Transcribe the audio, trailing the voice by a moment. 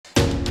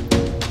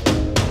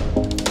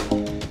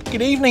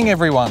Good evening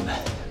everyone.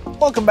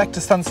 Welcome back to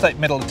Sunstate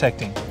Metal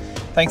Detecting.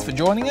 Thanks for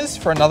joining us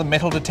for another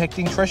metal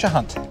detecting treasure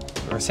hunt.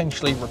 We're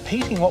essentially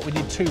repeating what we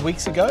did 2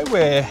 weeks ago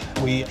where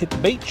we hit the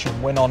beach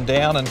and went on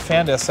down and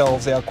found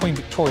ourselves our Queen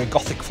Victoria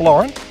Gothic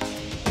florin.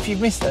 If you've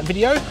missed that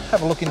video,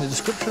 have a look in the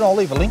description. I'll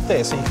leave a link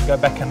there so you can go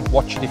back and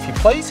watch it if you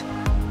please.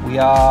 We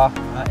are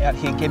out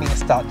here getting a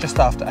start just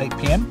after 8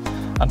 p.m.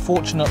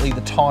 Unfortunately,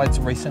 the tides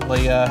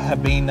recently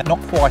have been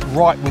not quite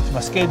right with my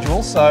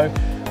schedule, so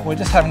we're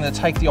just having to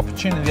take the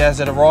opportunity as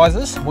it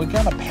arises. We're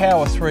going to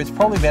power through. It's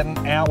probably about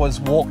an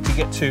hour's walk to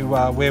get to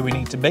where we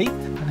need to be.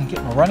 I'm going to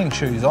get my running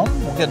shoes on.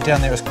 We'll get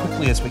down there as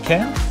quickly as we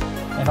can.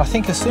 And I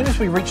think as soon as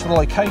we reach the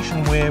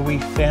location where we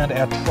found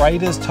our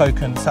trader's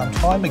token some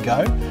time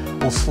ago,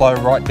 we'll slow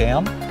right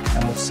down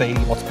and we'll see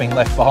what's been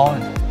left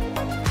behind.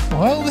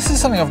 Well, this is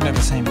something I've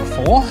never seen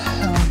before.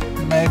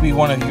 Maybe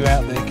one of you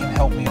out there can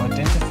help me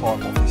identify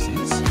what this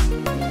is.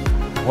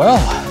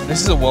 Well,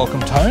 this is a welcome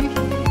tone.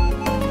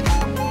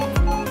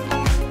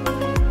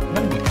 I'm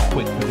going to be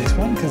quick with this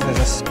one because there's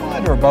a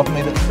spider above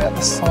me that's about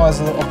the size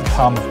of the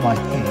palm of my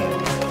hand.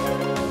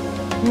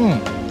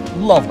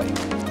 Lovely.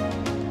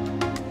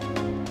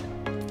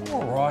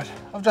 Alright,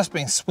 I've just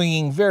been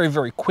swinging very,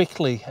 very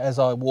quickly as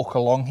I walk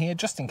along here,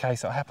 just in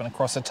case I happen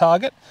across a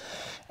target.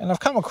 And I've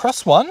come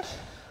across one.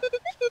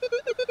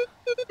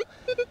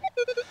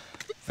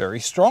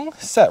 Very strong,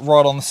 sat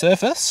right on the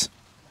surface,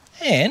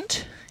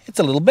 and it's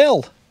a little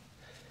bell.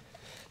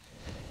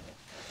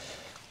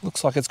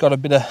 Looks like it's got a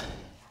bit of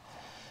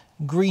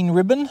green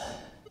ribbon.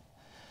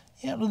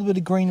 Yeah, a little bit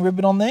of green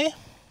ribbon on there.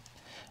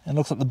 And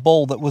looks like the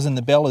ball that was in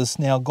the bell is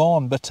now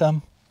gone, but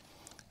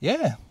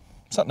yeah,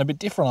 something a bit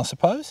different, I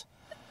suppose.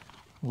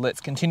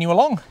 Let's continue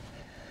along.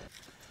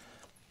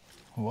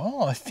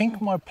 Well, I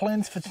think my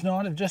plans for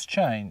tonight have just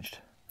changed.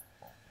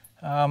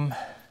 I've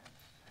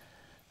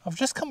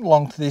just come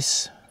along to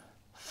this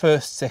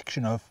first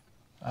section of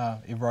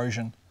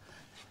erosion,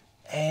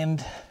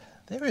 and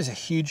there is a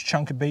huge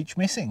chunk of beach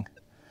missing.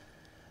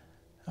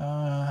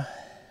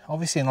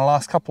 Obviously in the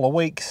last couple of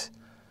weeks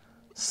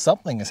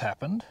something has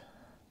happened,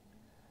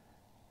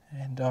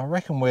 and I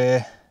reckon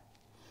we're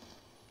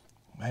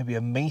maybe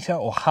a metre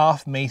or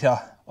half metre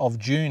of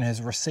dune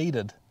has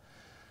receded,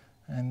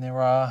 and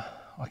there are,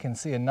 I can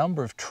see a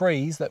number of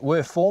trees that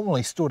were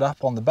formerly stood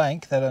up on the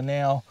bank that are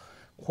now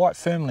quite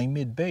firmly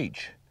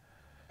mid-beach.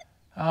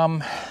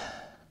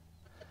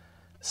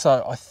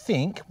 So I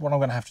think what I'm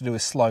going to have to do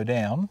is slow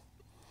down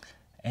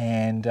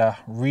and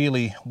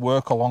really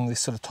work along this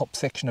sort of top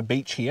section of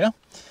beach here.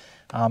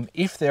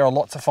 If there are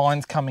lots of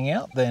finds coming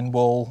out, then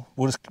we'll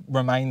just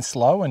remain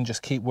slow and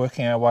just keep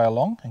working our way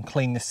along and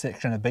clean this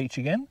section of beach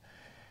again.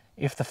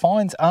 If the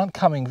finds aren't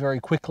coming very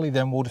quickly,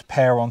 then we'll just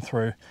power on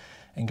through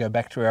and go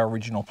back to our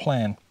original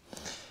plan.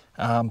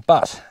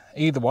 But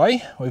either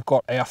way, we've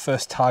got our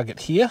first target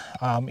here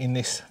in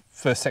this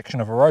first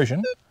section of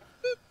erosion.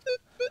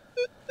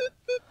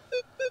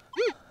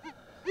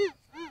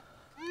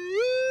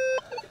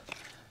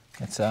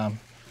 It's a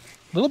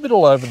little bit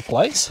all over the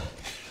place.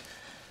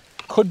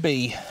 Could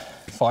be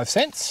 5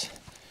 cents,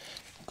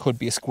 could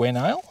be a square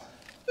nail.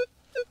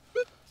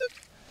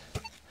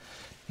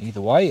 Either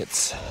way,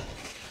 it's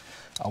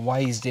a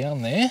ways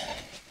down there,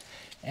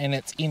 and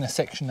it's in a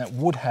section that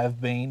would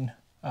have been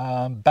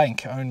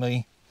bank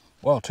only,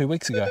 well, 2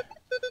 weeks ago.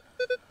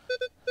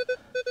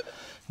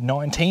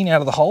 19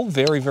 out of the hole,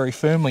 very, very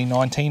firmly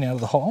 19 out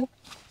of the hole.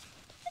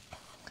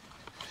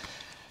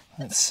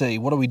 Let's see,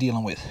 what are we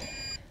dealing with?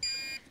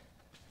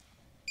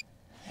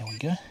 There we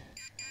go.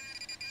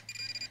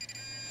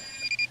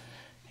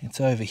 It's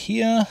over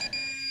here.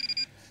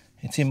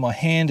 It's in my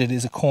hand. It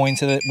is a coin,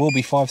 so that will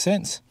be 5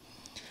 cents.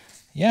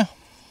 Yeah.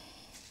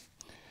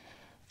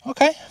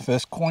 Okay,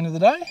 first coin of the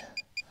day.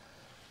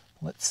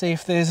 Let's see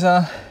if there's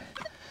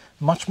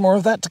much more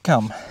of that to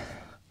come.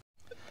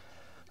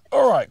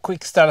 All right,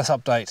 quick status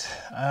update.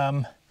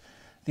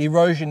 The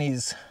erosion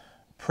is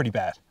pretty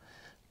bad,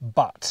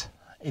 but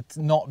it's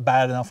not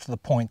bad enough to the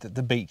point that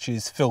the beach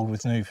is filled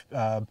with new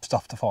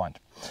stuff to find.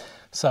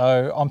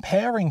 So I'm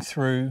powering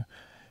through,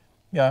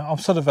 I'm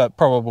sort of at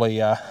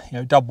probably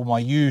double my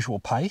usual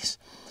pace.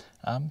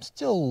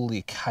 Still the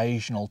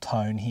occasional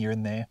tone here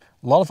and there.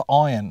 A lot of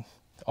iron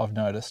I've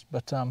noticed,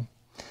 but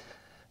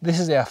this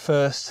is our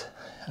first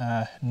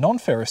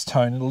non-ferrous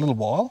tone in a little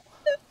while.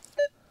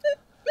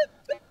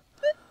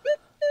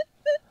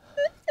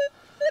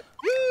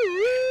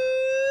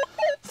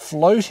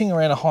 Floating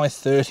around a high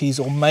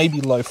 30s or maybe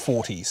low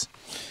 40s.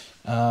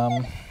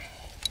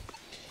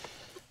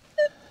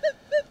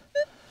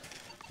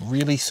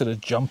 Really sort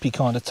of jumpy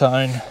kind of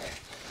tone.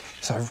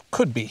 So it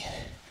could be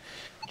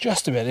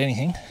just about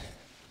anything.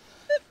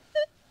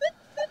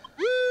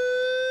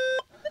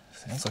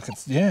 Sounds like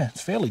it's, yeah,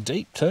 it's fairly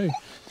deep too.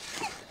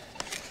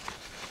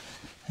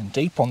 And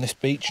deep on this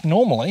beach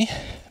normally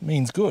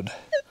means good.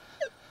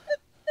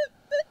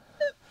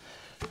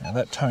 Now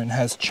that tone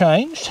has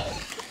changed.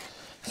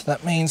 So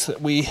that means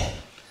that we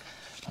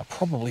are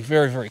probably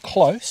very, very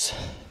close.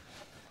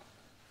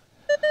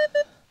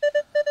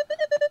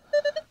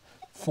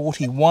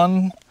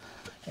 41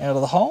 out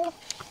of the hole.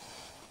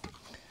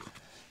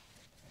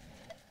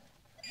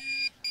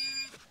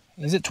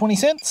 Is it 20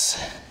 cents?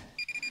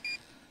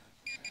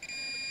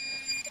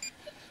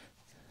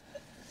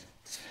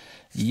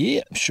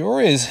 Yeah, sure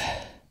is.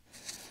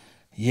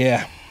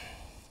 Yeah.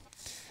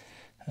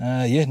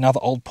 Yeah,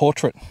 another old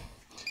portrait.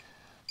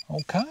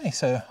 Okay,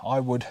 so I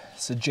would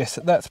suggest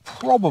that that's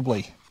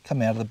probably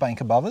come out of the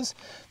bank above us.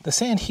 The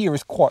sand here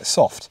is quite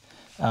soft,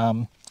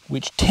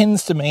 which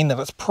tends to mean that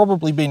it's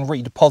probably been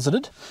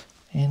redeposited,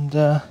 and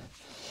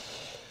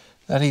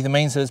that either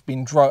means that it's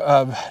been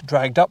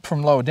dragged up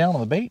from lower down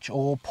on the beach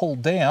or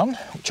pulled down,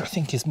 which I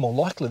think is more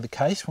likely the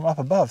case, from up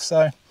above.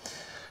 So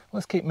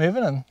let's keep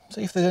moving and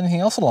see if there's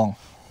anything else along.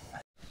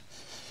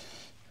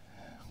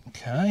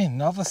 Okay,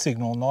 another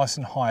signal nice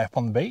and high up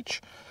on the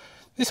beach.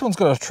 This one's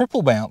got a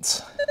triple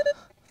bounce.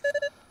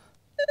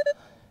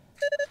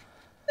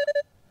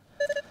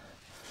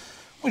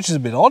 Which is a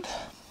bit odd.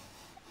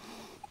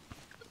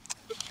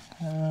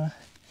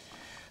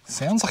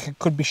 Sounds like it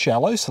could be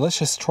shallow, so let's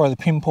just try the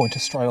pinpointer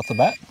straight off the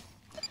bat.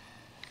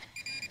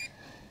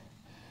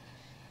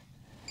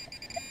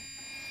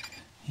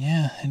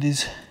 Yeah, it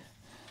is.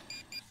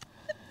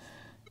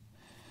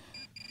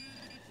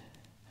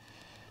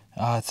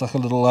 It's like a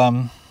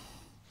little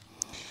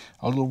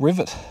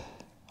rivet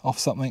off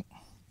something.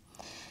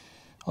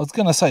 I was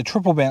going to say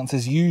triple bounce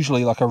is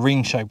usually like a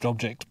ring-shaped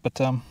object, but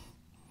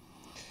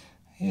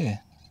yeah,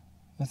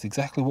 that's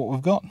exactly what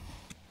we've got.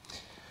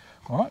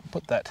 All right,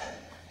 put that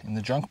in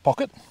the junk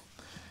pocket,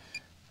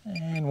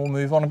 and we'll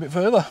move on a bit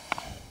further.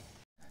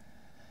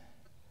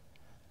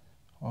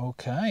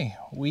 Okay,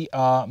 we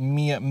are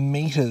mere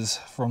meters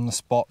from the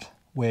spot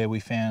where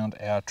we found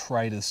our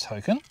trader's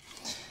token.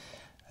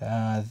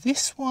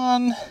 This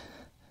one,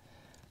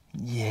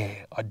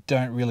 yeah, I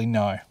don't really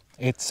know.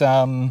 It's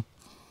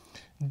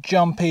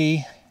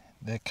jumpy,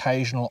 the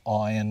occasional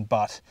iron,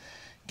 but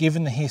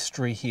given the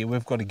history here,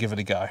 we've got to give it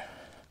a go.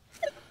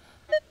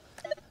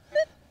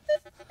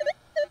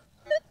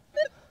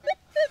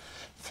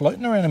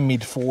 Floating around in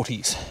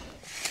mid-40s.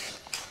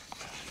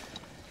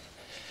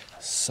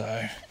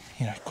 So,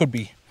 you know, it could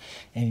be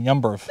any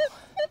number of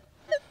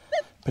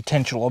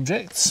potential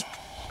objects.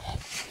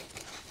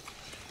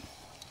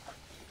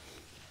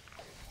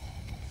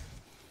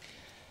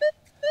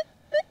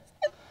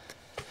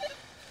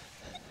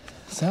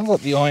 Sounds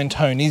like the iron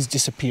tone is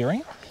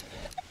disappearing.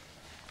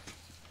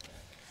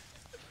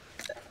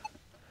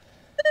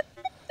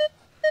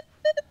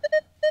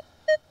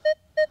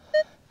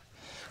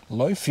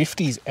 Low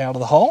 50s out of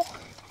the hole.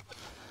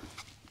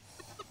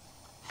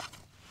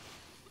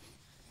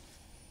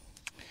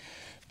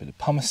 Bit of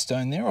pumice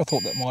stone there. I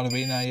thought that might have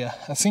been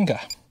a sinker.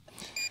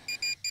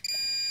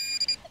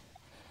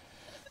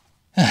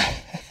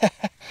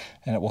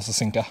 And it was a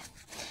sinker.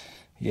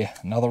 Yeah,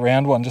 another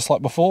round one just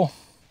like before.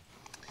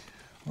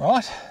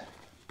 Right,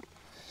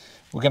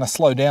 we're going to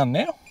slow down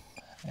now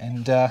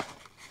and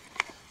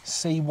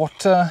see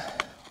what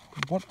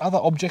other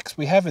objects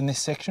we have in this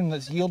section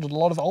that's yielded a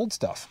lot of old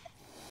stuff.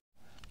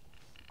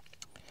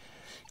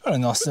 Got a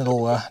nice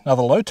little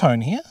another low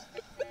tone here.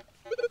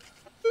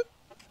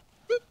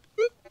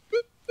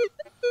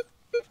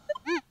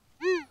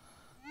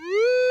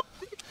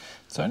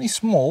 It's only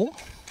small.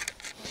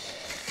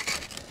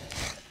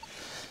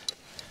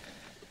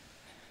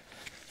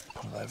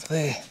 Put it over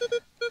there.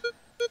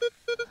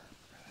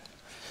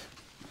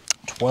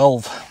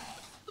 12.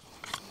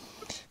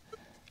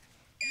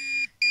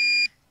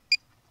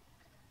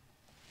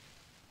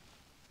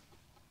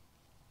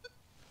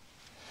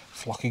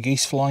 Flock of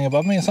geese flying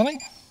above me or something.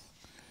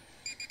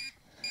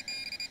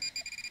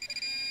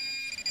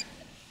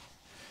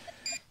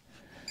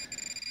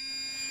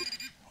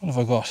 What have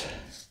I got?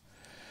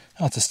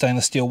 Oh, it's a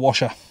stainless steel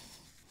washer.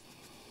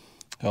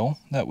 Oh,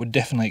 that would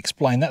definitely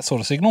explain that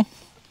sort of signal.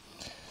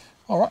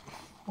 Alright,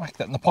 whack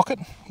that in the pocket.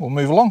 We'll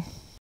move along.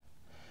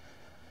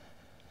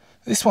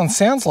 This one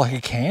sounds like a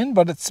can,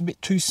 but it's a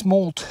bit too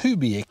small to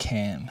be a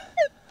can.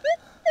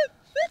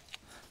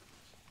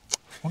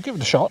 We'll give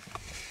it a shot.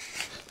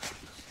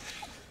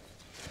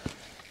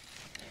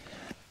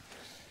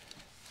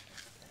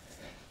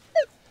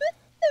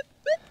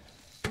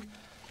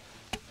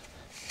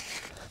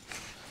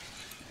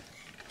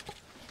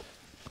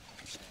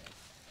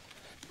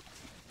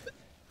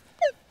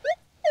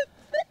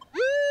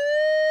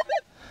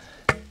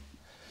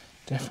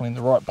 Definitely in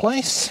the right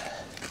place.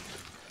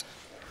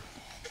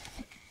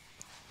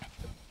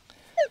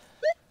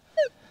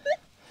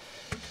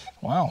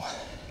 Wow.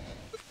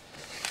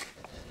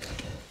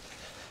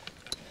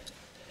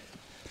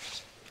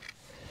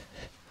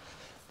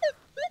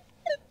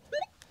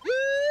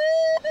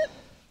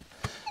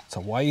 It's a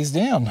ways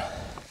down.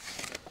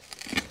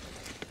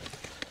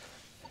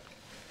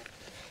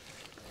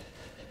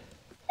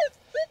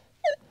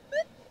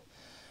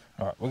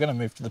 All right, we're going to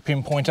move to the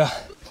pinpointer.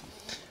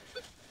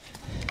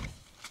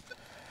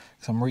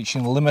 So I'm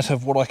reaching the limit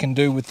of what I can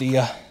do with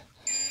the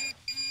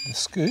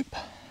scoop.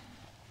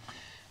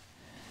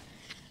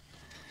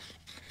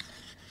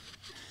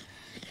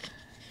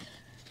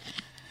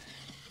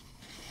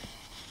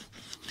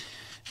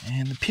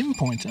 And the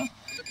pinpointer,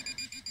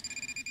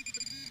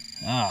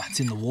 it's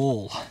in the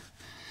wall.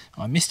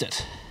 I missed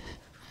it.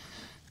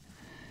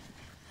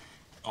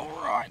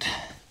 right.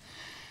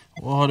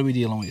 What are we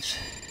dealing with?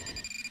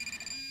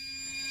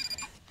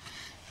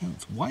 Oh,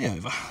 it's way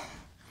over.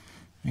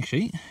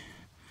 Actually,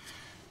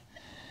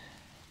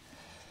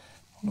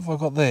 what have I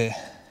got there?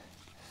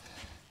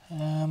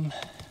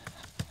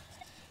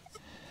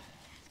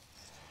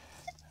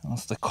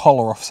 That's the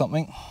collar off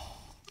something.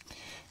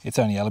 It's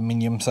only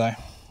aluminium, so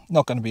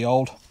not going to be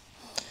old.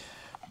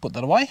 Put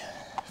that away,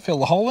 fill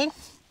the hole in,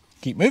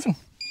 keep moving.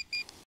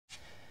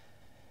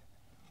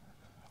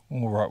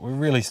 All right, we're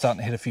really starting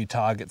to hit a few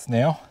targets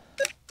now.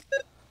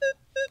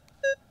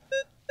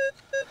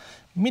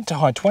 Mid to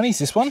high 20s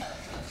this one.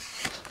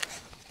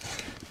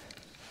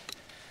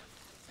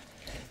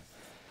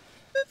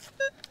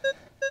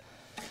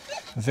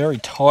 Very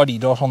tidy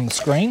dot on the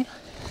screen.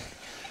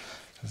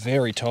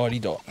 Very tidy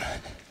dot.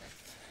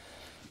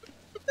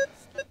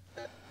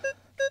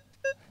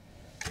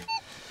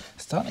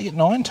 Starting to get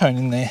an iron tone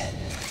in there.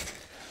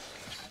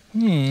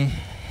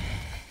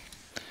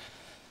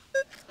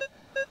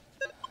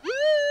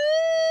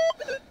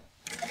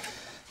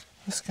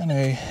 Just going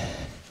to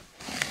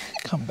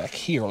come back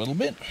here a little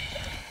bit.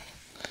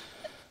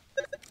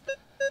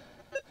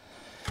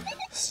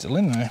 Still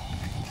in there.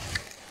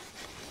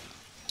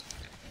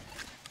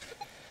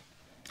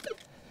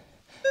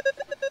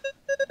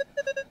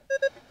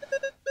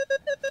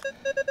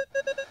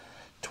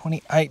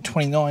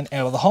 $28.29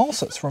 out of the hole,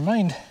 so it's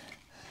remained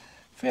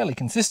fairly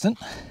consistent.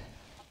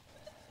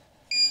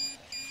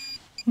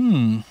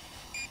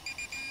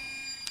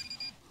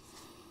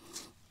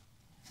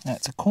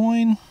 That's a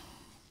coin,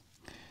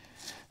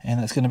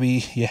 and it's going to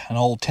be, yeah, an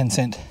old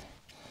 10-cent.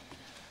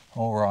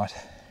 All right,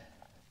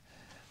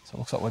 so it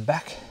looks like we're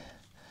back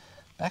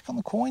on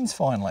the coins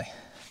finally.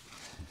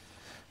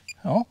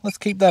 Oh, let's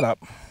keep that up.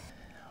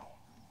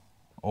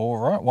 All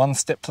right, one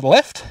step to the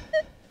left.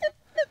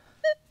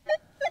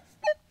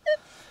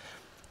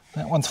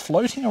 That one's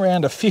floating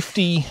around a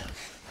 50,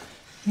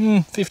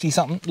 50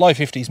 something, low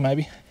 50s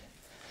maybe.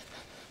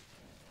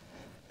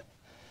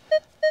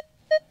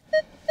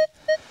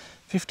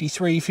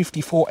 53,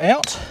 54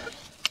 out.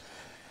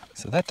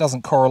 So that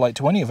doesn't correlate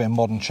to any of our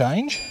modern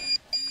change.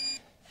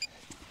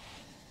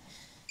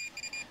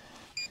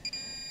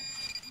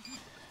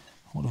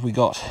 What have we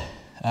got?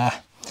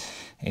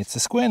 It's a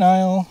square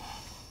nail.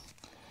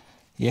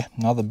 Yeah,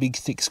 another big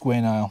thick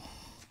square nail.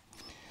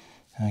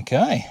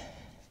 Okay.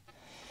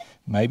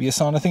 Maybe a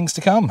sign of things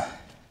to come.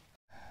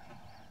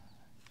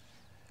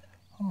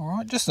 All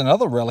right, just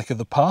another relic of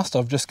the past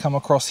I've just come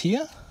across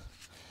here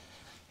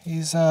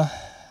is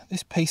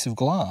this piece of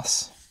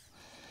glass.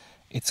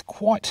 It's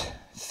quite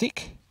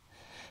thick,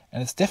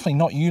 and it's definitely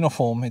not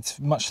uniform. It's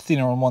much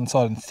thinner on one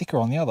side and thicker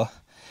on the other.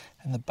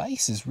 And the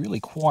base is really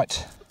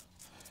quite,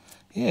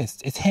 yeah,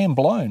 it's hand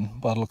blown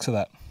by the looks of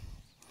that.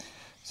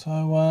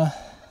 So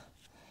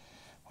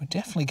we're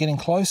definitely getting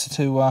closer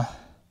to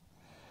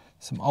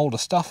some older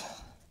stuff.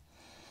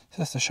 It's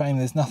just a shame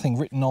there's nothing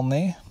written on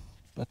there.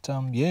 But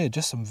yeah,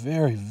 just some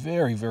very,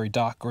 very, very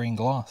dark green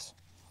glass.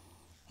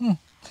 I'll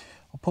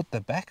put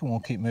that back and we'll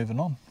keep moving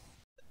on.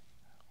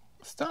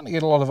 Starting to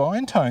get a lot of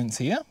iron tones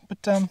here,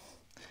 but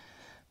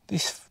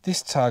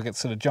this target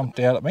sort of jumped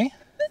out at me.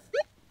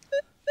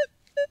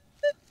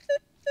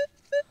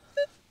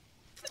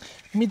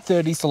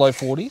 Mid-30s to low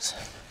 40s,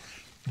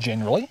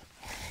 generally.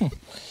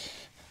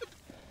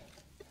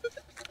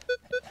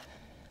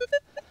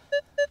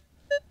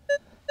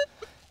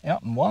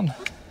 Out and one.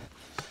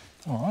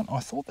 All right, I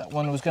thought that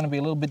one was going to be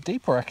a little bit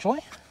deeper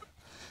actually.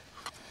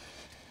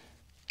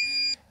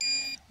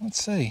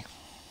 Let's see.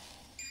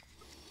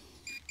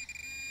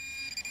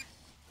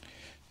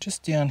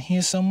 Just down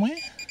here somewhere.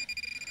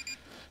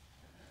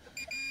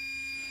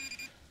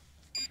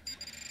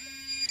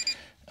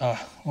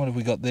 What have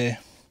we got there?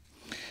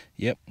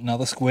 Yep,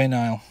 another square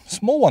nail.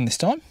 Small one this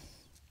time.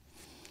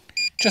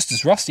 Just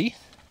as rusty.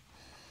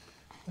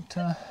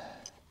 But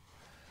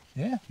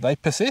yeah, they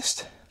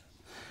persist.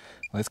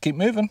 Let's keep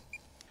moving.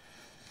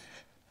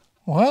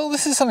 Well,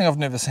 this is something I've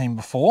never seen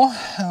before.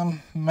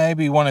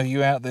 Maybe one of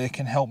you out there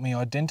can help me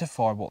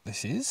identify what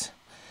this is.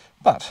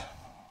 But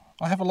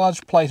I have a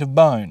large plate of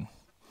bone.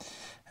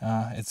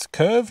 It's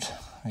curved.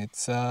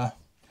 It's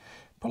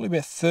probably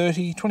about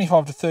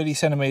 25 to 30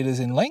 centimeters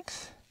in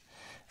length.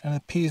 And it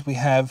appears we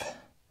have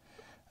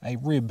a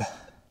rib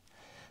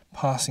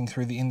passing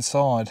through the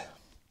inside.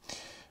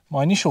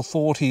 My initial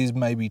thought is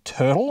maybe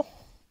turtle,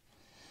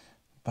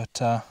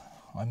 but I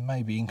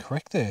may be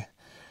incorrect there.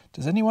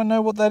 Does anyone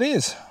know what that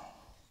is?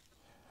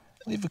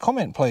 Leave a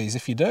comment please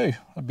if you do.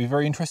 I'd be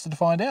very interested to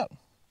find out.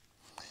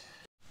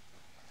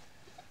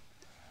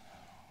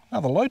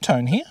 Another low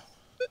tone here.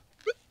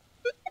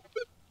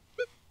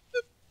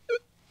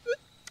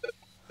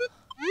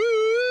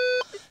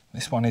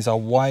 This one is a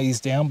ways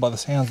down by the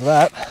sounds of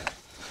that.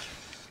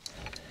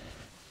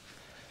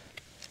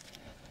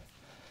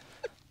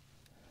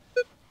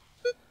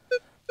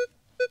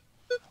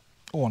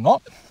 Or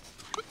not.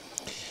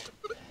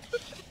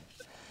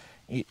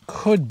 It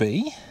could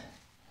be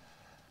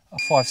a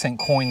 5-cent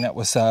coin that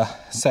was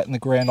sat in the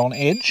ground on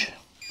edge.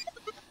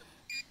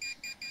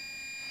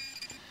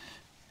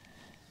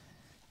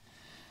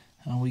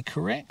 we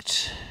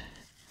correct?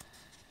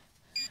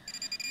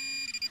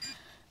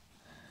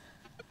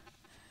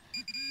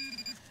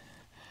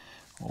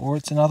 Or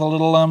it's another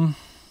little, oh,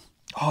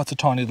 it's a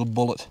tiny little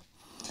bullet.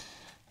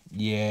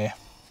 Yeah,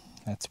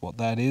 that's what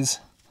that is.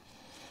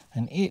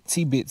 An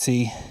itsy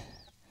bitsy,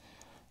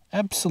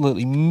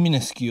 absolutely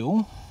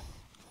minuscule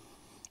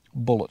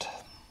bullet.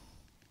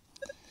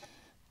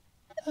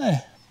 Oh,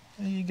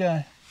 there you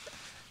go.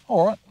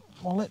 All right,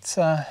 well, let's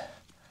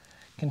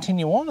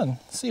continue on and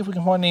see if we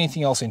can find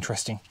anything else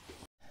interesting.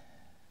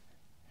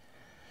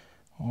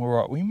 All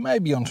right, we may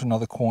be onto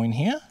another coin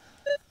here.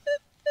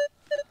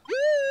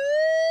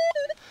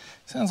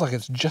 Sounds like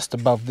it's just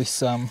above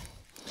this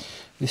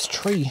this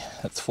tree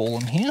that's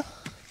fallen here.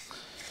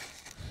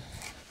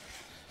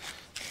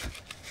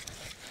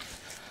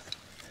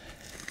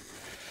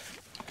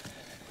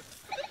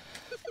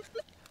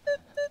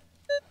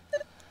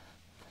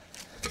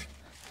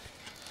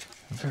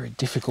 Very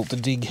difficult to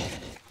dig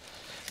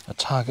a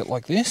target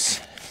like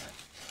this,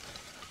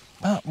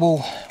 but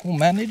we'll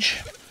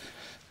manage.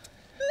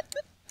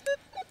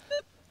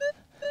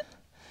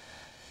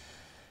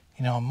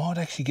 You know, I might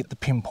actually get the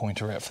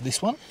pinpointer out for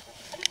this one.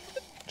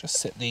 Just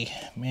set the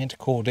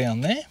Manticore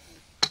down there.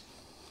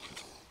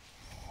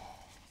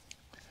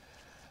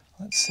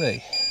 Let's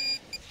see.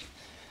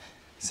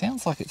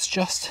 Sounds like it's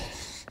just...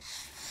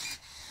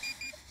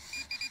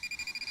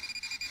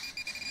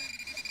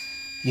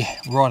 yeah,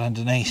 right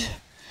underneath.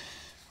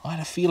 I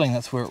had a feeling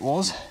that's where it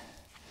was.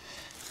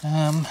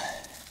 I'm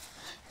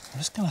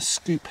just going to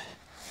scoop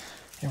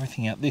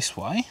everything out this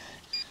way.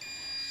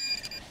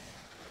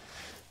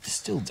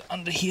 Still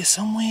under here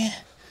somewhere.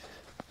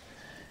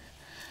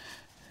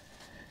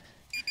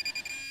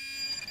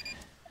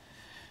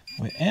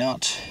 We're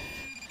out.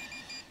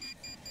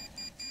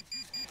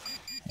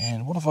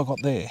 And what have I got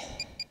there?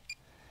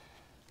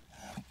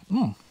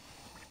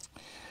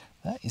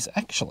 That is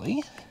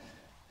actually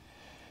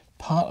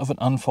part of an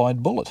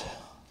unfired bullet.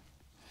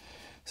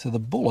 So the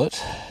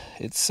bullet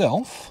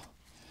itself,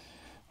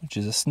 which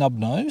is a snub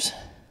nose,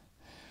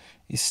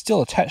 is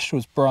still attached to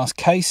its brass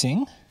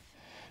casing,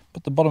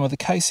 but the bottom of the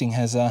casing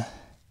has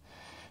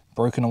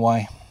broken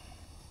away.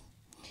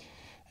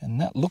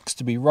 And that looks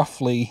to be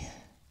roughly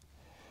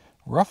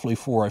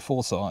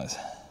 404 size.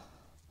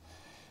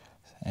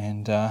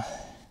 And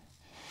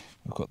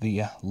we've got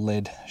the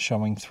lead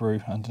showing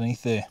through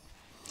underneath there.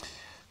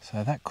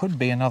 So that could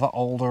be another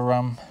older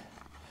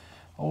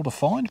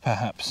find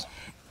perhaps.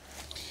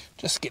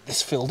 Just get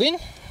this filled in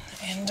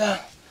and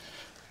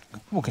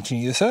we'll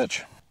continue the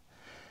search.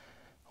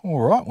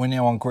 All right, we're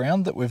now on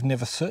ground that we've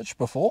never searched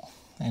before.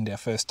 And our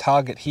first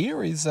target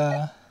here is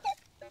that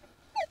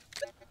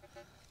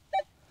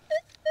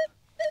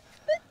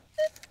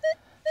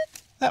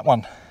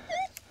one.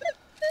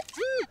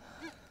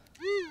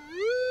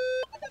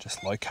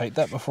 Just locate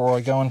that before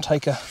I go and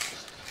take a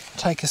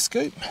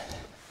scoop.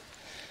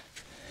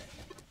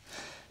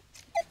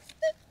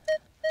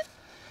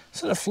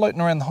 Sort of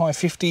floating around the high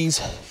 50s,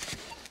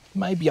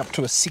 maybe up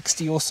to a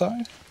 60 or so,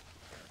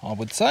 I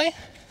would say.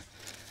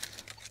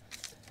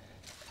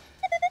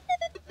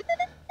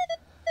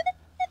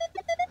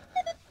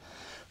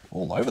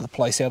 All over the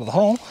place out of the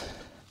hole.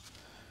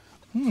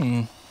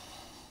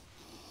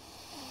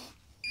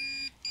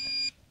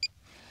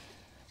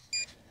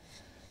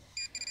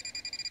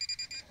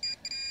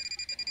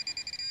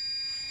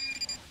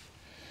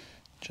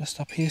 Just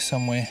up here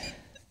somewhere.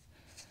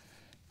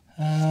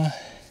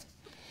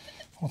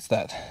 What's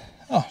that?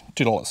 Oh,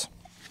 $2.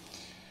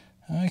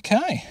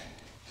 Okay.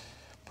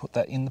 Put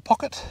that in the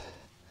pocket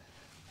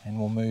and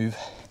we'll move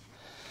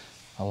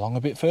along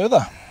a bit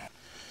further.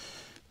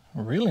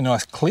 A really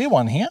nice clear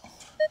one here.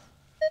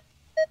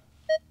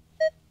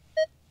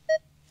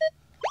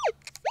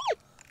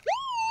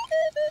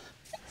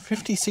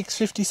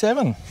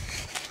 $56,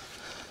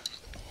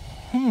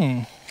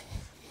 $57.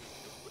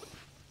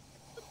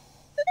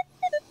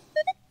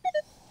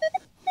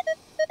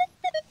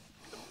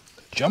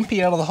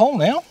 Jumpy out of the hole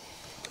now.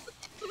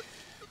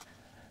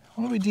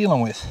 What are we dealing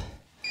with?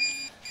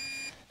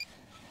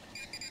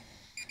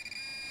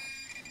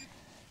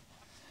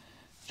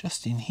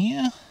 Just in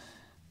here.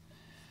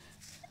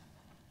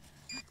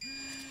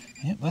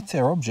 Yep, that's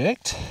our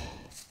object.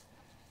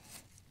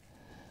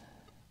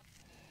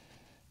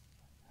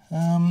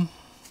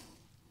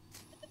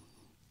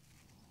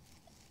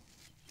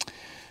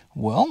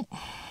 Well,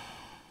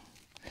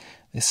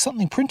 there's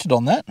something printed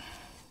on that.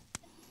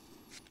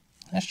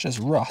 That's just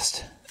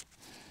rust.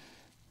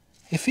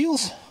 It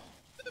feels,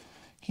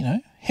 you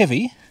know,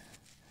 heavy.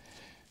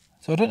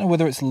 So I don't know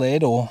whether it's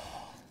lead or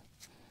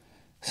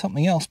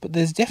something else, but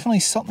there's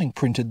definitely something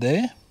printed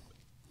there.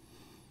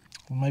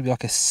 Maybe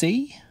like a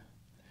C.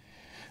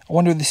 I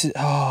wonder if this is,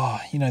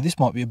 oh, you know, this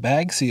might be a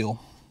bag seal.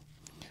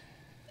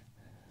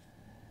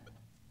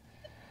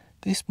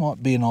 This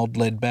might be an old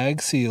lead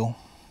bag seal.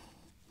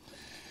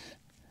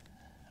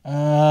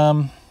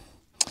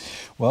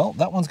 Well,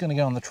 that one's going to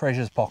go in the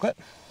treasures pocket.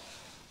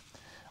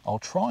 I'll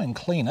try and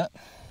clean it,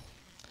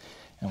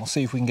 and we'll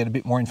see if we can get a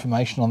bit more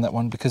information on that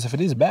one, because if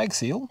it is a bag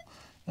seal,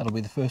 that'll be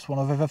the first one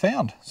I've ever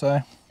found.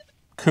 So,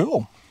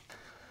 Cool.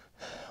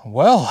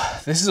 Well,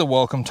 this is a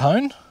welcome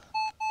tone.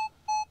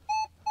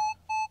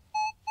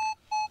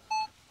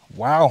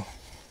 Wow.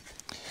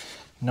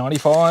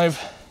 95,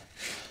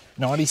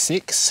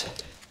 96.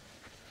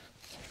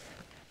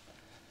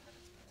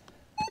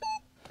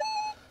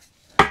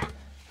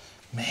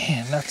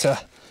 Man, that's an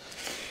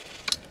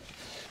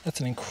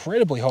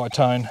incredibly high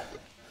tone.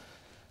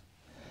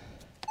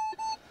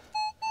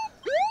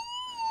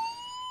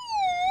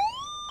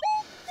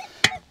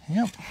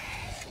 Yep.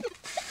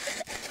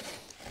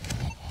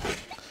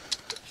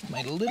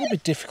 Made a little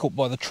bit difficult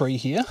by the tree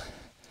here.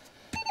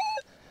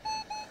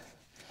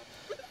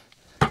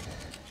 I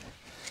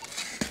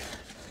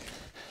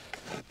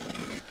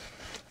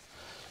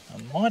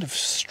might have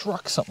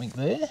struck something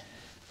there.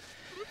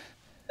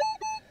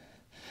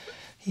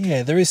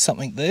 Yeah, there is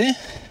something there.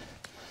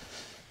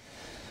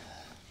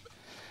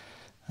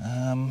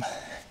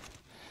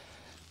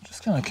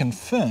 Just going to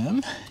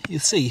confirm. You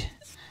see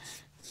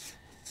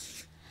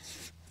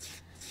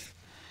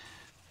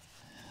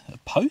a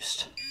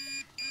post.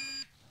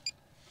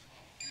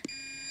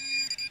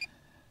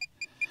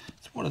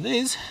 That's what it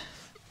is.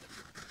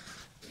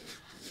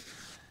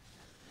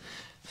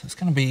 So it's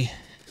going to be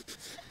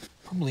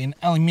probably an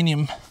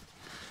aluminium.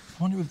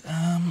 I wonder if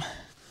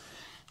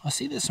I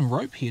see there's some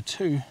rope here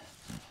too.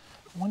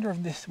 I wonder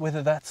if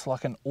whether that's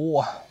like an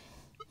oar.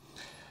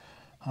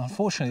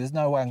 Unfortunately, there's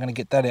no way I'm going to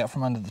get that out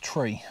from under the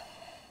tree.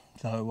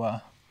 So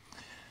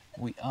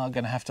we are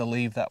going to have to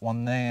leave that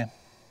one there.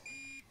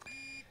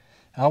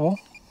 Oh well,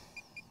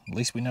 at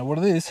least we know what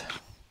it is.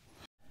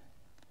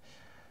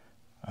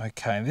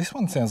 Okay, this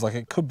one sounds like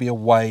it could be a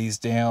ways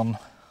down.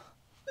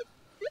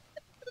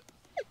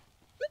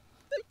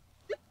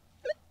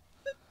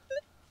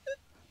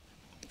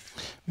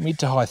 Mid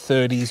to high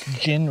 30s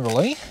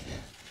generally.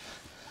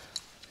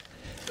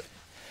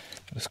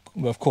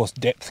 Of course,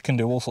 depth can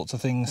do all sorts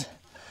of things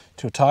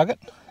to a target.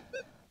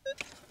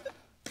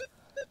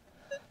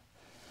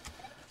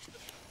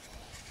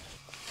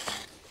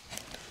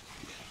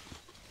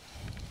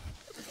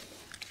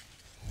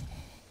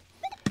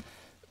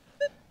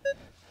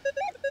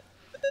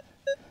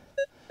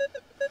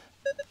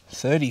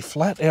 .30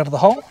 flat out of the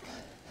hole.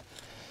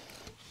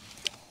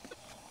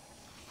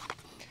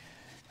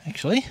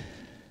 Actually,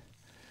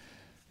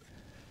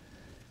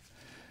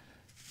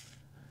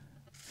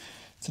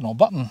 it's an old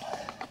button.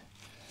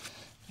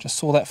 Just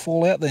saw that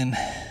fall out then.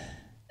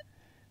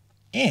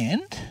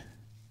 And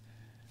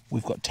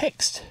we've got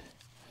text.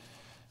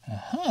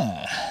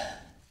 Aha.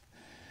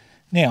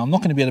 Now, I'm not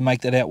going to be able to make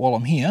that out while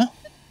I'm here.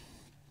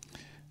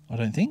 I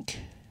don't think.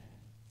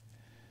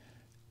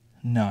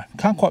 No,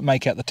 can't quite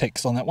make out the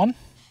text on that one.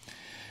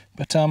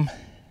 But,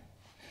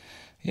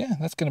 yeah,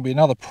 that's going to be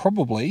another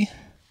probably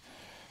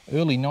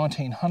early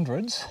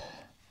 1900s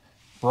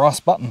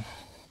brass button.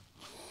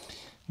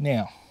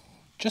 Now,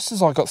 just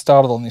as I got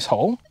started on this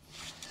hole,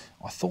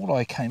 I thought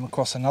I came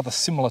across another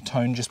similar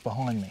tone just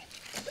behind me.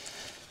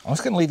 I'm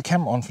just going to leave the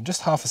camera on for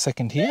just half a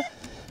second here.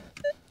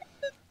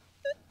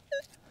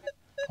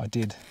 I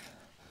did.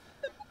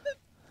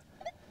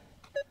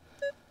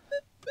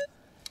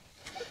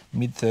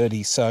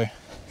 Mid-30s, so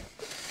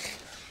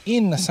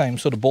in the same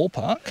sort of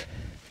ballpark.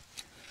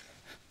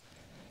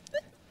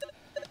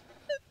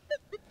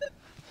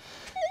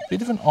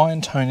 Bit of an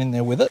iron tone in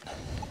there with it.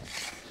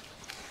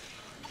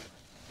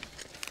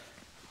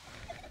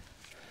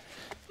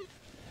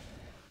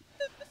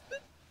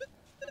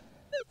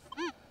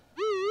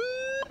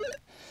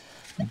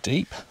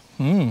 Deep.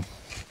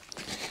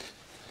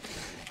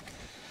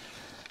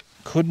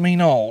 Could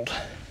mean old.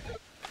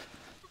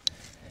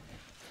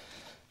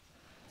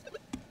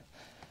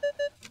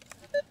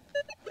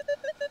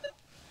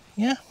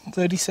 Yeah,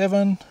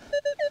 37,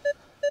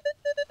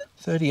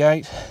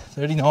 38,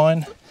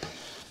 39,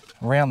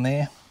 around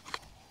there.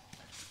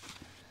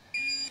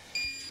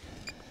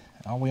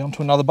 Are we on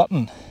to another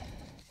button?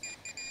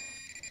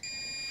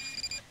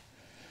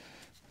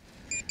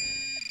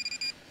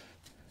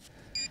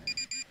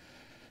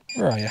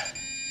 Where are you?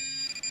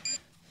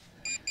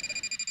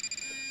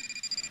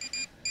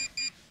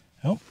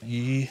 Oh,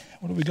 yeah.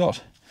 What have we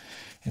got?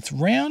 It's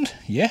round.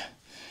 Yeah.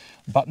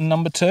 Button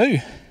number 2.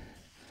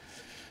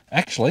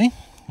 Actually,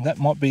 that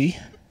might be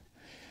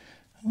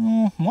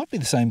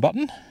the same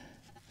button.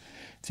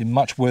 It's in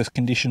much worse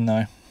condition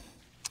though.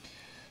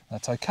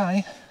 That's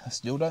okay. I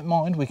still don't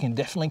mind. We can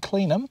definitely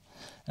clean them,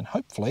 and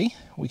hopefully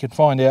we can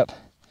find out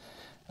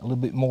a little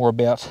bit more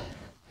about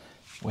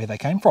where they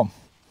came from.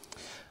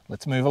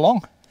 Let's move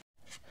along.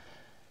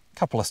 A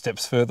couple of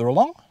steps further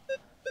along.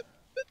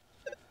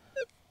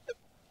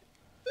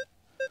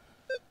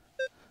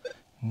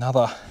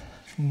 Another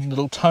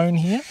little tone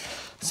here.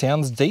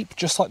 Sounds deep,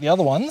 just like the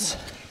other ones.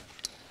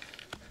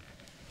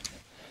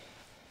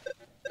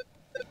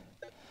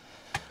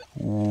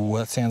 Ooh,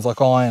 that sounds like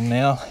iron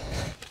now.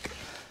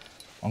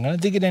 I'm going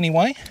to dig it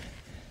anyway.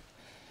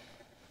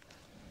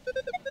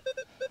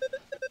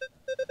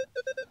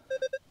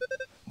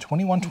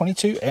 $21,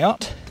 $22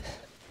 out.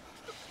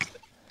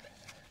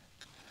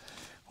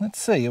 Let's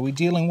see, are we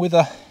dealing with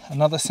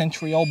another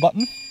century-old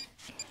button?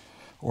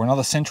 or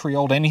another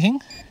century-old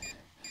anything.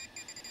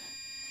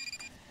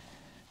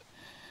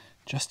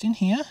 Just in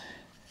here.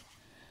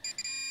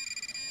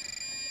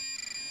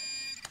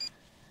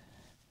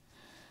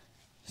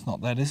 It's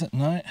not that, is it?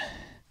 No.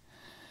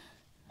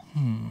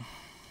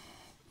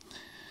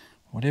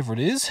 Whatever it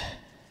is,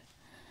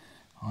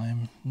 I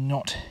am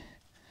not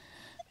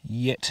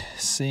yet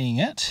seeing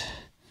it.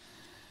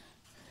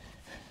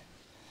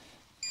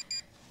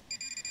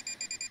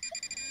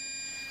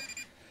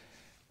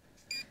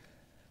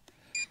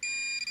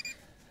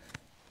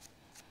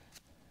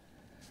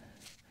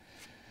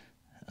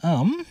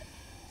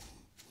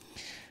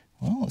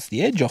 Well, it's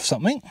the edge off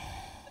something.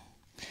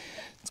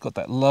 It's got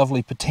that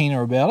lovely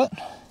patina about it.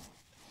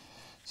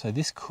 So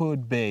this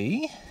could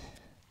be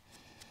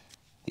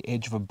the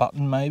edge of a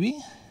button, maybe.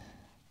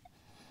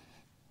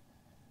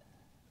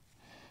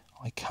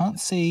 I can't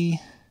see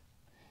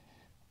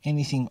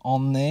anything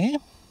on there.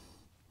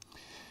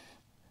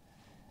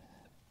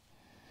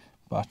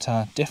 But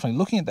definitely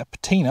looking at that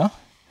patina,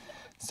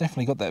 it's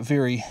definitely got that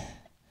very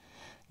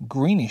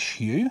greenish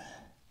hue.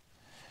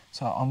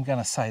 So I'm going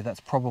to say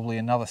that's probably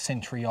another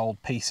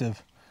century-old piece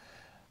of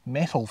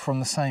metal from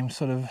the same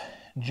sort of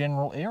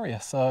general area.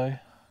 So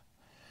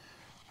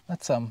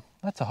that's a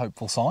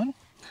hopeful sign.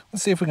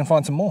 Let's see if we can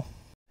find some more.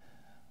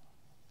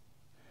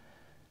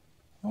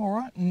 All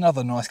right,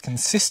 another nice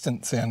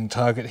consistent sounding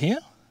target here.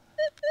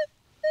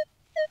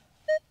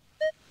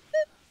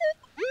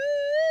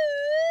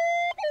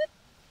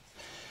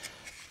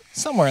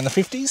 Somewhere in the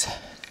 50s,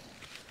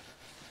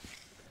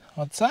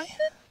 I'd say.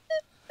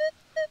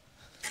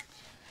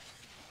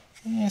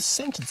 Yeah,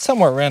 centered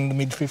somewhere around the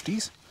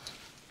mid-50s.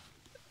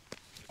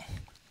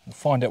 We'll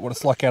find out what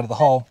it's like out of the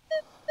hole.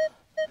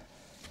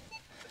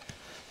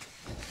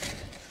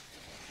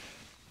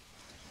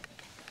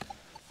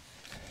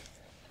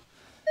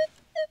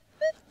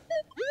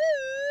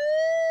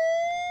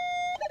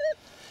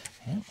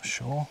 Yeah,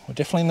 sure, we're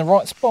definitely in the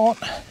right spot.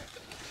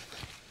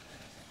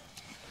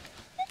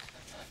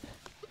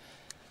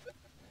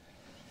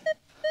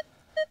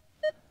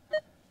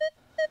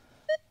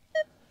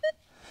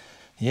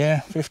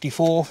 Yeah,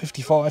 54,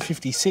 55,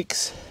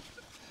 56.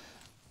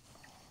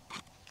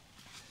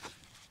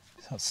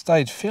 So it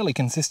stayed fairly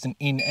consistent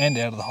in and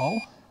out of the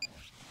hole.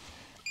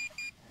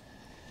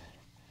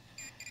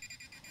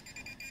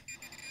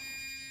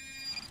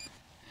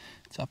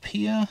 It's up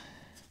here.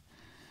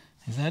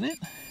 Is that it?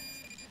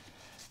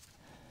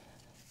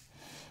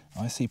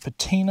 I see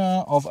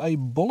patina of a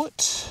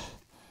bullet.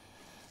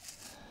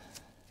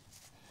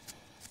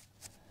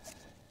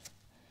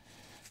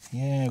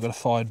 Yeah, I've got a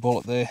fired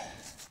bullet there.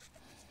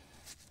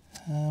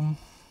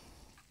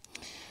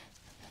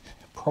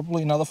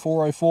 Probably another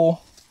 404.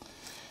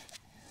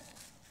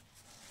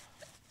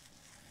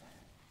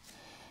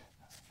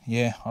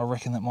 Yeah, I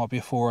reckon that might be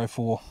a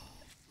 404.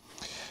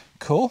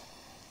 Cool.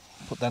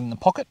 Put that in the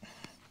pocket.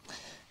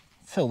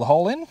 Fill the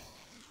hole in. And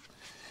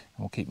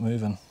we'll keep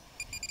moving.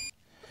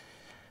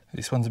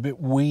 This one's a bit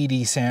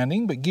weedy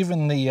sounding, but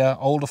given the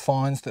older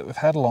finds that we've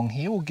had along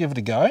here, we'll give it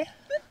a go.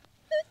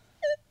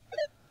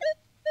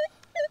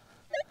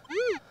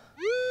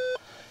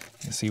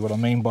 You see what I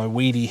mean by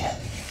weedy.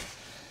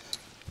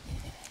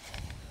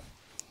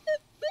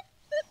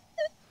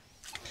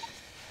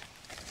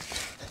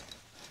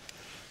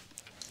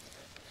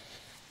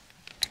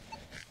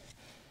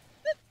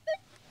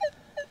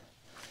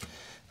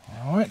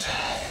 All right.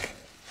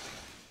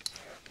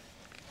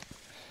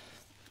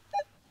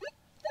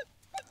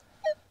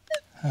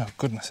 Oh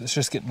goodness, it's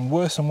just getting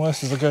worse and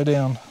worse as I go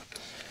down.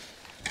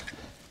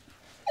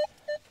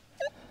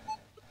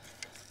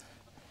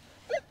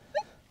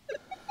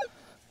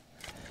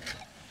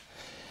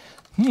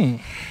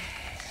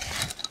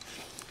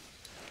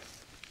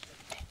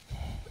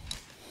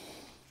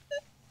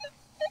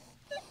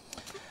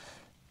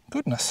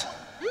 Goodness.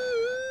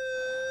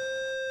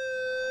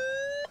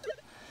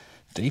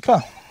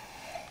 Deeper.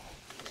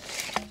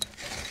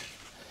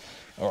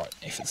 All right,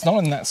 if it's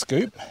not in that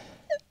scoop,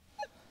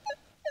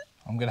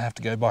 I'm going to have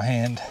to go by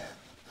hand.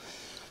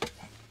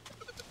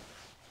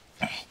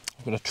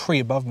 I've got a tree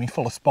above me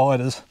full of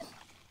spiders,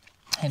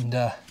 and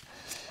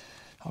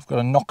I've got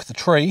to knock the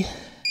tree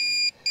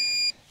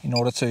in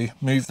order to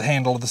move the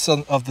handle of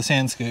the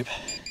sand scoop.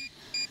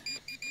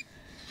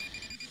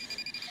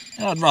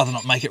 And I'd rather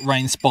not make it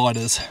rain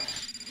spiders.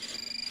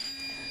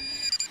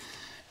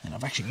 And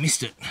I've actually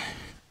missed it.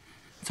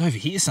 It's over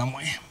here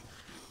somewhere.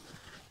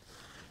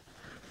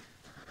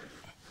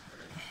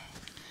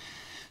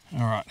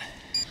 All right.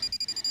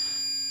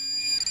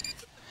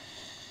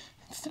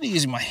 Instead of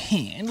using my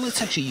hand,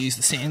 let's actually use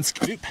the sand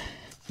scoop.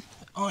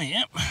 Oh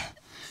yeah.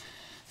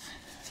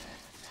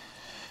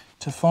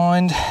 To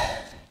find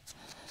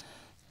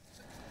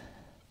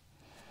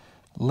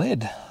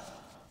lead.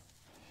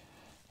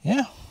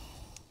 Yeah.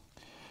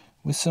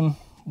 With some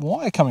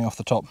wire coming off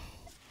the top.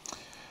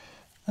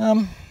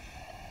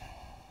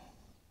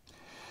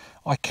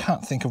 I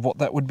can't think of what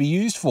that would be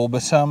used for,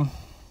 but I'm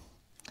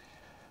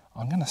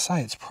going to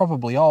say it's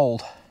probably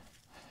old.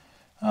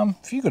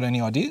 If you've got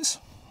any ideas,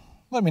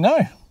 let me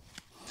know.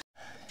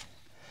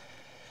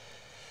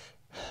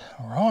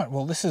 All right,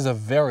 well, this is a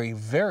very,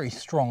 very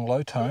strong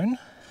low tone.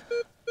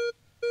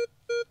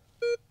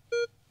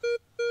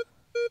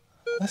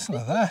 Listen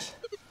to that.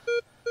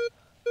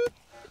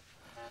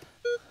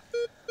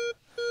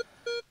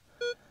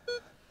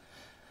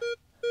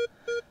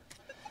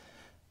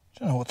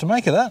 Don't know what to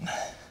make of that.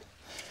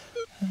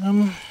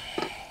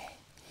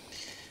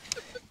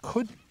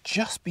 Could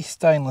just be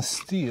stainless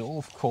steel,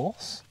 of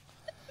course.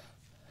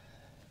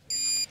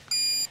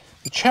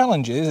 The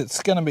challenge is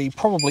it's going to be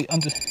probably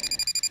under...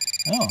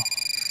 Oh,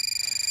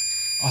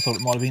 I thought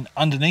it might have been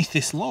underneath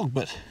this log,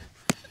 but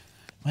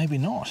maybe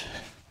not.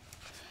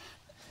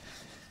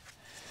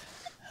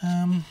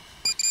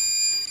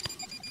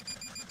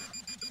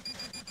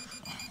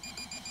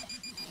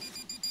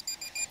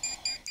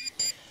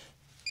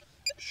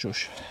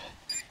 Shush.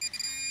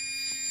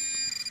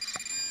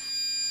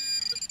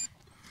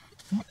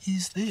 What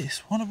is this?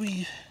 What are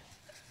we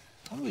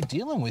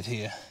dealing with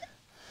here?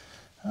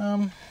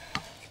 Oh,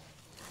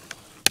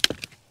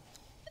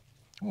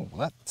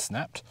 that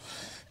snapped.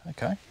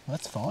 Okay,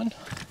 that's fine.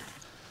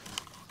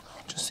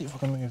 Just see if I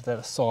can move that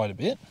aside a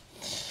bit.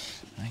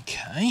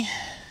 Okay.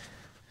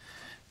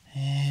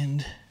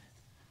 And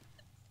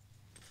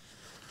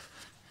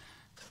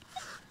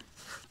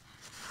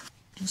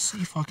just see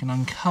if I can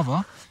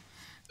uncover.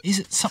 Is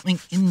it something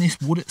in this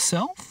wood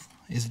itself?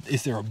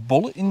 Is there a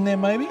bullet in there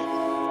maybe?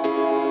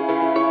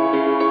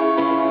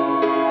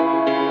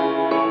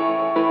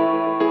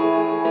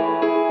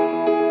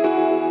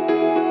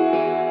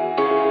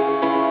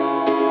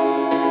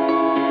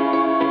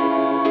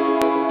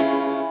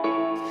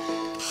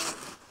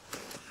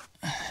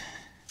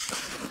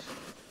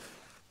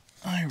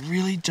 I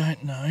really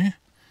don't know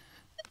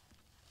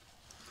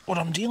what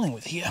I'm dealing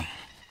with here.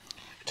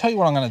 Tell you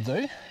what I'm going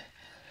to do.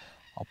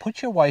 I'll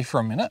put you away for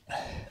a minute.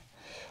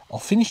 I'll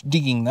finish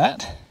digging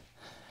that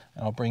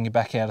and I'll bring you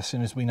back out as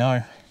soon as we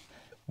know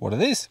what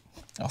it is.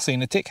 I'll see you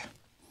in a tick.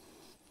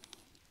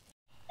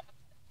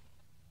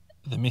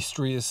 The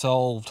mystery is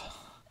solved.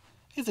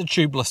 It's a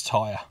tubeless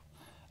tyre,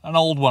 an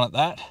old one at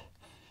that,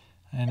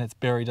 and it's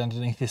buried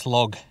underneath this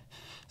log.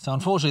 So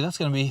unfortunately that's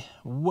going to be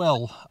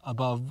well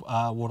above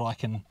what I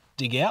can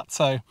dig out,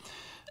 so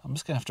I'm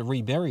just going to have to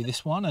rebury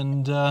this one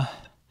and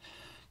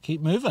keep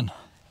moving.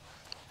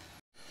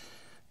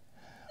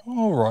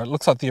 All right,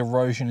 looks like the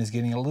erosion is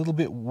getting a little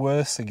bit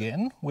worse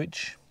again,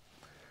 which,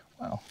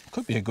 well,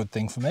 could be a good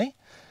thing for me.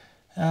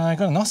 I've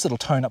got a nice little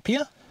tone up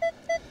here.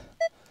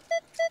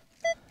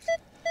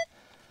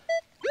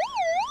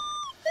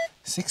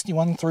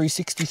 61 through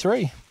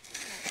 63.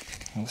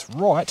 And it's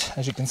right,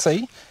 as you can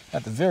see,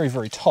 at the very,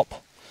 very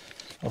top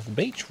of the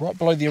beach, right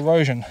below the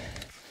erosion.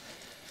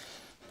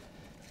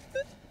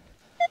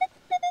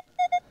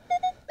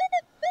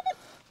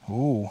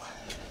 Ooh.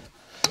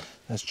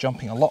 It's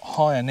jumping a lot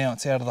higher now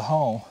it's out of the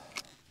hole.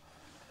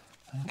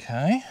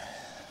 Okay.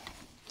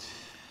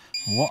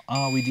 What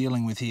are we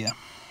dealing with here?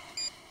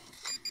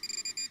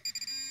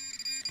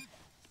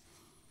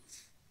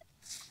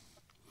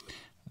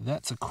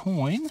 That's a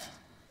coin.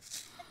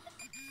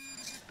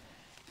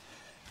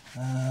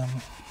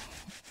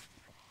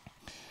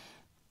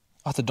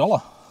 That's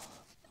 $1.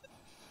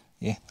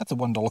 Yeah, that's a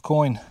 $1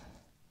 coin,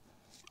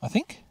 I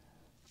think.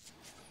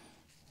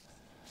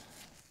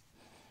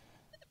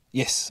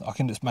 Yes, I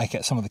can just make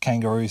out some of the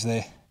kangaroos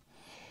there.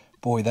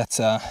 Boy,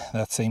 that's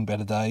seen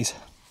better days.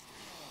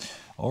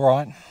 All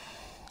right,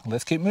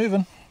 let's keep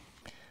moving.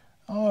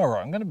 All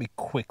right, I'm going to be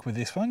quick with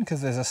this one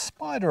because there's a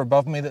spider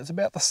above me that's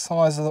about the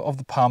size of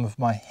the palm of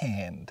my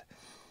hand.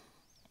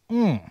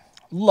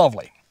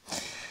 Lovely.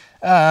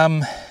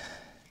 Haven't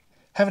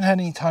had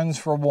any tones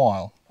for a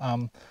while.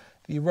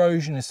 The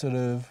erosion is sort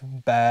of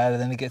bad,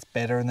 and then it gets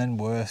better and then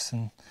worse,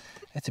 and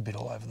it's a bit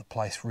all over the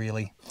place,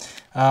 really.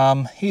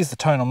 Here's the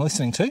tone I'm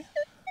listening to.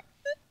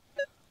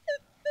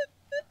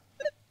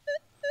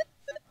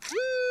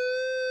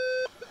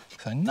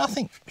 So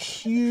nothing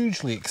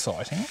hugely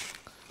exciting.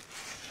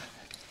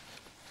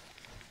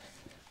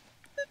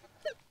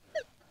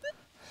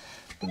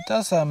 But it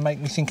does make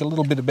me think a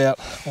little bit about,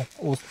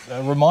 or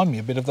remind me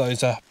a bit of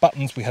those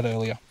buttons we had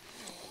earlier.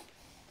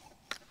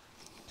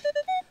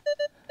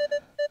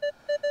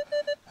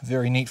 A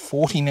very neat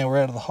 40 now we're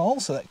out of the hole,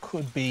 so that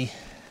could be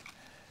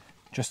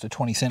just a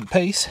 20-cent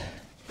piece.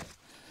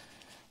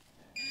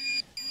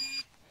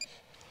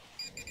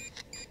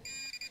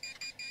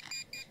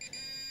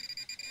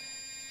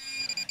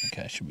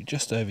 Okay, should be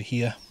just over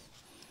here.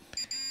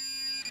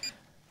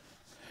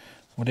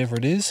 Whatever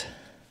it is.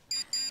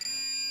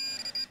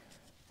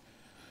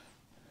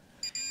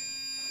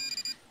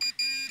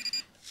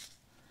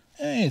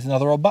 Hey, here's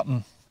another old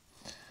button.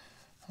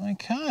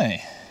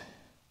 Okay.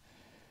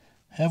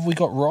 Have we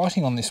got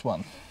writing on this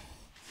one?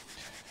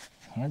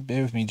 All right,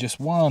 bear with me just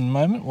one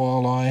moment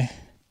while I...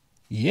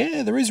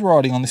 Yeah, there is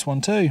writing on this one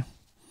too.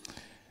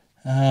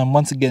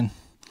 Once again,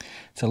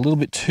 it's a little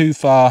bit too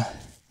far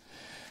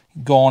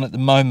gone at the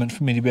moment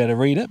for me to be able to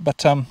read it,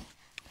 but I'd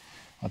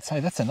say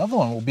that's another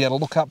one we'll be able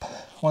to look up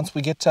once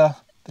we get the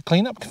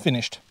cleanup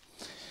finished.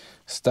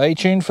 Stay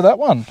tuned for that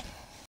one.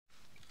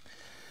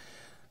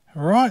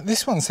 Right,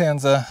 this one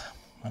sounds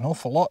an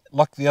awful lot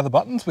like the other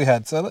buttons we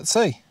had, so let's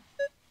see.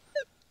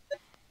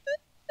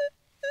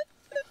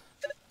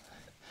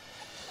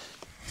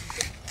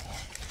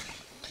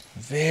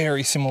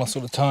 Very similar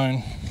sort of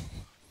tone.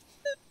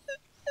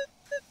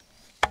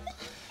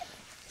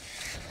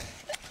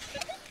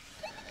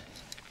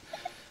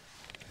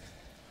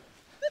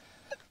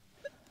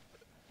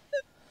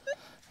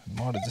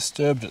 Might have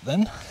disturbed it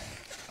then.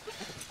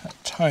 That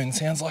tone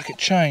sounds like it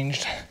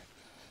changed.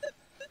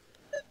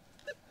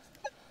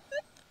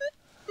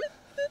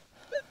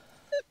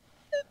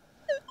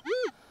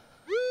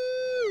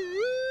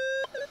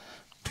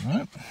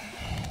 Nope.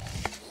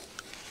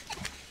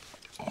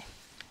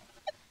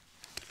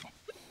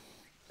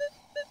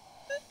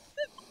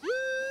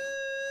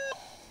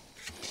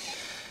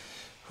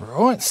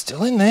 Right,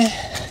 still in there.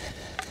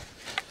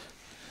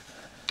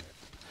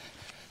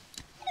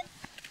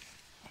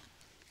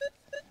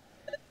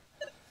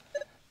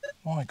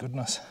 My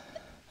goodness.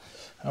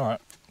 All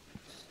right.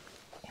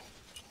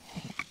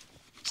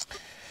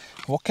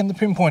 What can the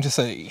pinpointer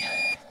see?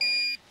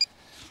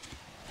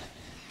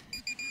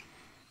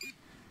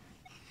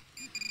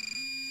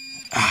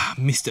 Ah,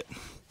 missed it.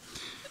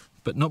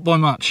 But not by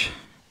much.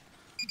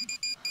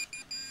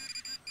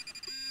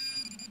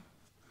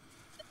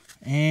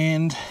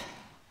 And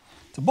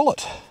it's a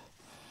bullet.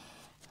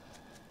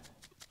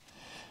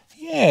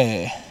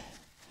 Yeah.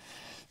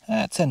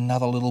 That's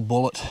another little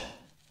bullet.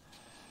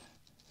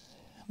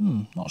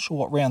 Not sure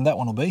what round that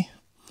one will be.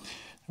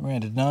 A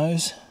rounded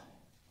nose.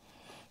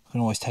 We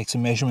can always take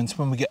some measurements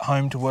when we get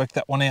home to work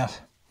that one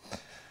out.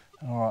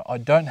 All right, I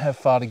don't have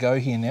far to go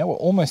here now. We're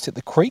almost at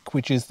the creek,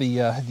 which is the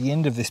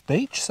end of this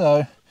beach.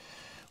 So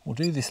we'll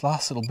do this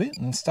last little bit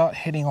and start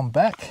heading on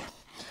back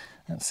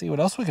and see what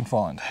else we can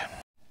find.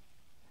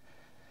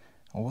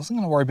 I wasn't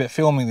going to worry about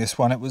filming this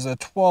one. It was a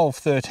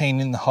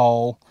 12-13 in the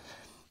hole.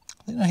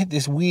 Then I hit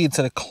this weird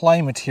sort of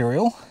clay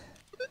material.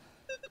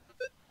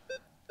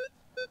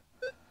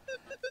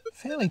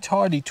 Fairly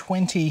tidy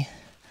 20,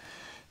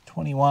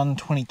 21,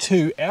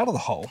 22 out of the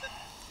hole.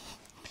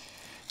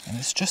 And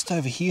it's just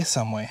over here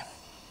somewhere.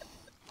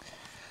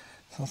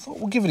 So I thought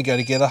we'll give it a go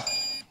together,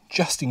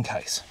 just in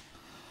case.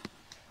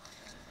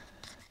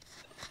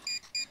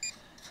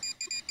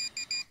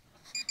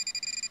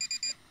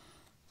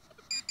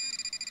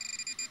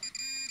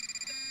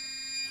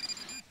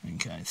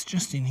 Okay, it's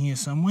just in here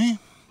somewhere.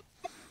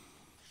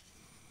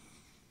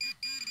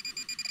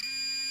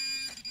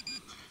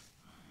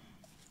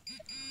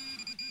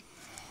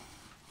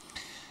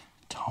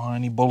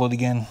 Tiny bullet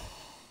again.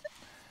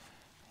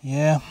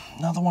 Yeah,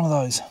 another one of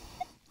those.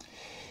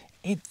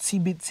 Itsy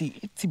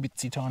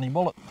bitsy tiny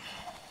bullet.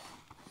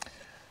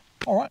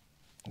 All right,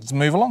 let's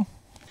move along.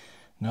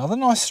 Another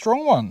nice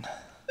strong one.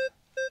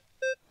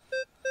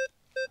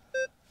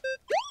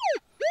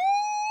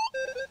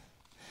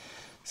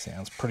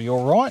 Sounds pretty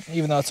all right,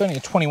 even though it's only a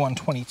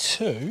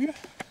 21-22.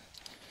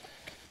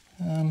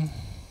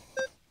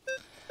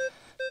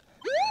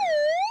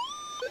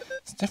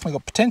 It's definitely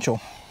got potential.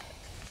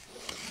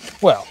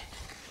 Well,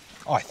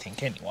 I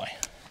think anyway.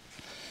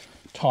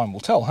 Time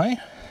will tell, hey?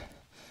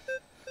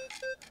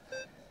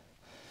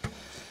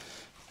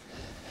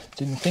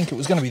 Didn't think it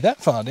was going to be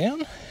that far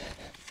down.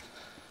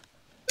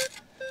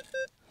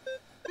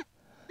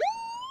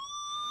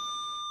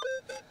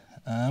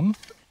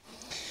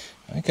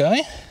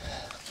 Okay.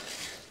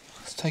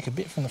 Let's take a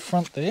bit from the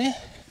front there.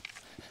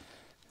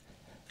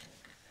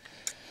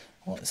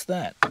 What's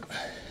that?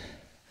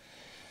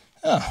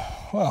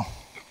 Oh, well,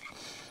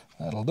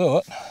 that'll do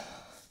it.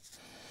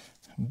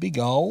 Big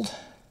old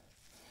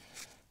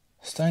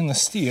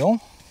stainless steel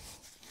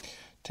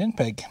 10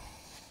 peg.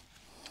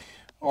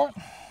 All right,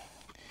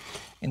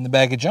 in the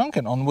bag of junk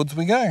and onwards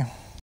we go.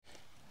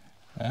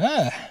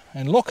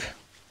 And look,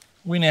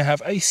 we now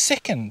have a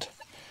second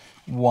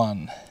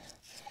one.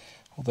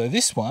 Although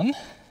this one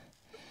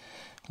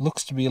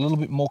looks to be a little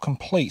bit more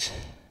complete.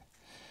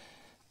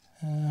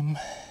 Yeah,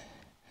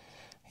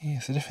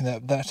 so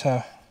definitely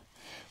that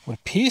what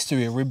appears to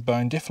be a rib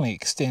bone definitely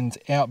extends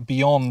out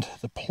beyond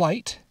the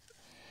plate.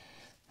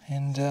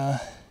 And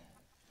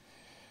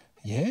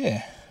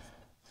yeah,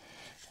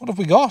 what have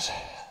we got?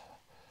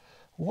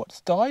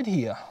 What's died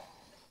here?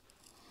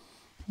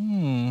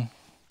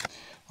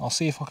 I'll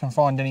see if I can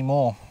find any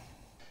more.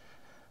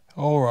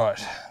 All right,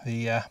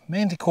 the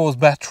Manticore's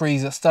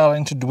batteries are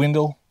starting to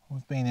dwindle.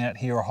 We've been out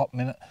here a hot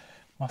minute.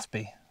 Must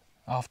be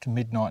after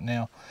midnight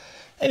now.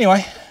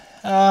 Anyway,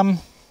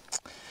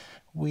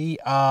 we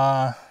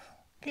are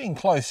getting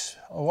close,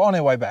 on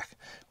our way back.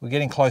 We're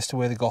getting close to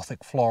where the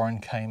Gothic florin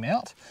came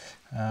out.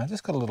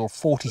 Just got a little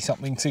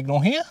 40-something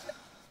signal here,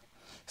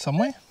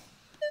 somewhere.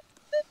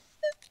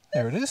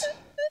 There it is.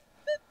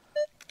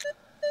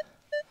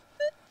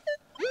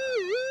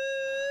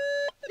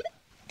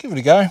 Give it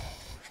a go.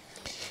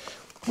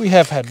 We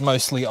have had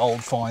mostly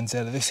old finds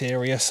out of this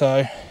area,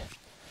 so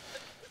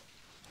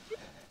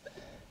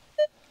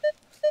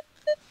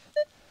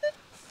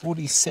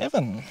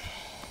 $47.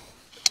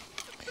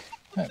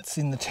 That's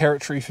in the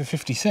territory for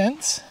 50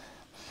 cents,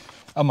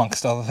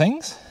 amongst other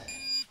things.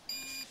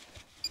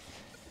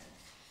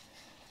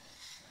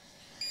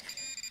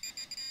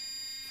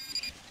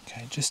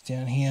 just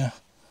down here.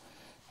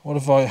 What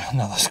have I,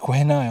 another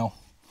square nail.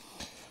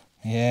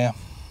 Yeah.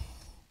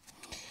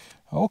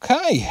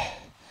 Okay.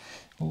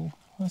 Well,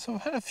 so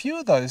I've had a few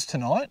of those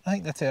tonight. I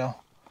think that's our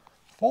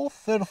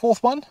third or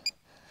fourth one.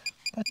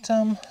 But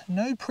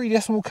no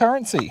pre-decimal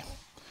currency.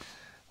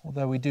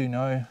 Although we do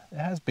know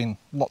there has been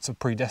lots of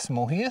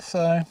pre-decimal here,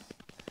 so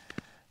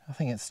I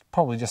think it's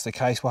probably just a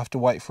case we'll have to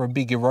wait for a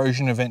big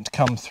erosion event to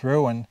come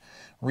through and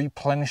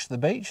replenish the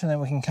beach, and then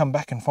we can come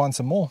back and find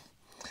some more.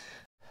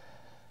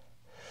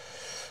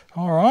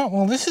 All right,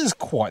 well, this is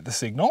quite the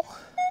signal.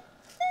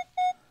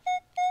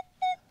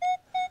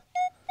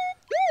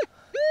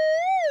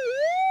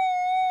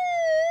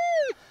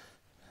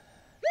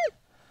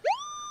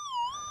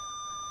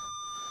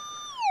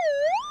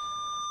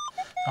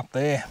 Up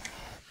there.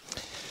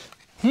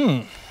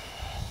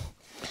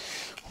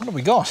 What have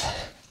we got?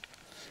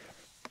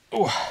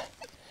 Oh,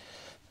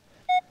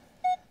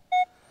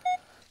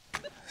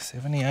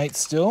 78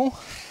 still.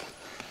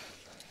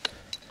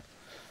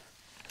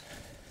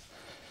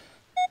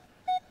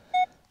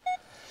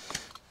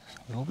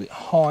 A little bit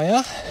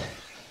higher.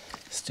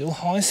 Still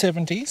high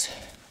 70s.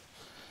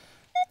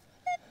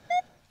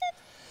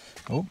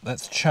 Oh,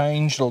 that's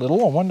changed a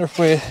little. I wonder if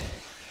we're...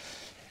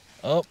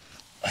 Oh,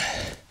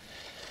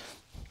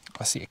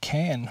 I see a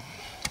can.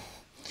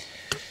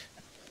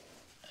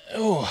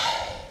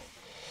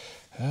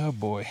 Oh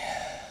boy,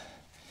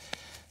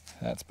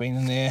 that's been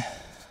in there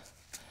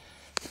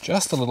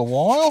just a little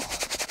while.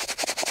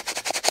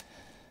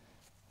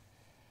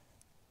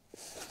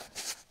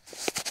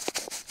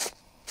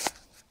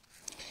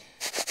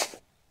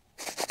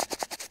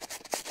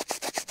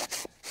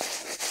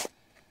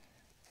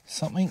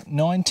 Something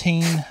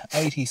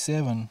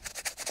 1987.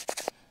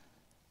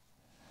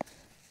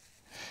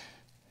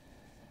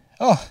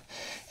 Oh,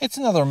 it's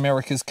another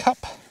America's Cup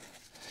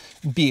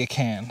beer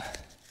can.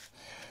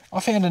 I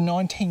found a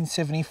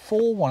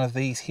 1974 one of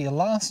these here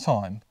last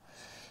time,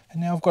 and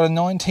now I've got a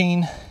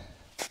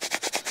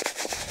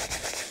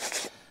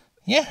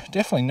yeah,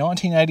 definitely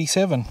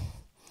 1987.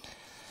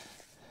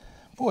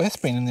 Boy, that's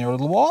been in there a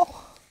little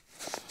while.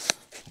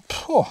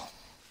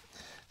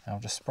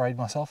 I've just sprayed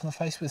myself in the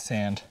face with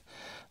sand.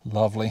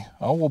 Lovely.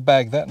 Oh, we'll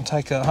bag that and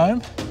take that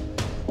home.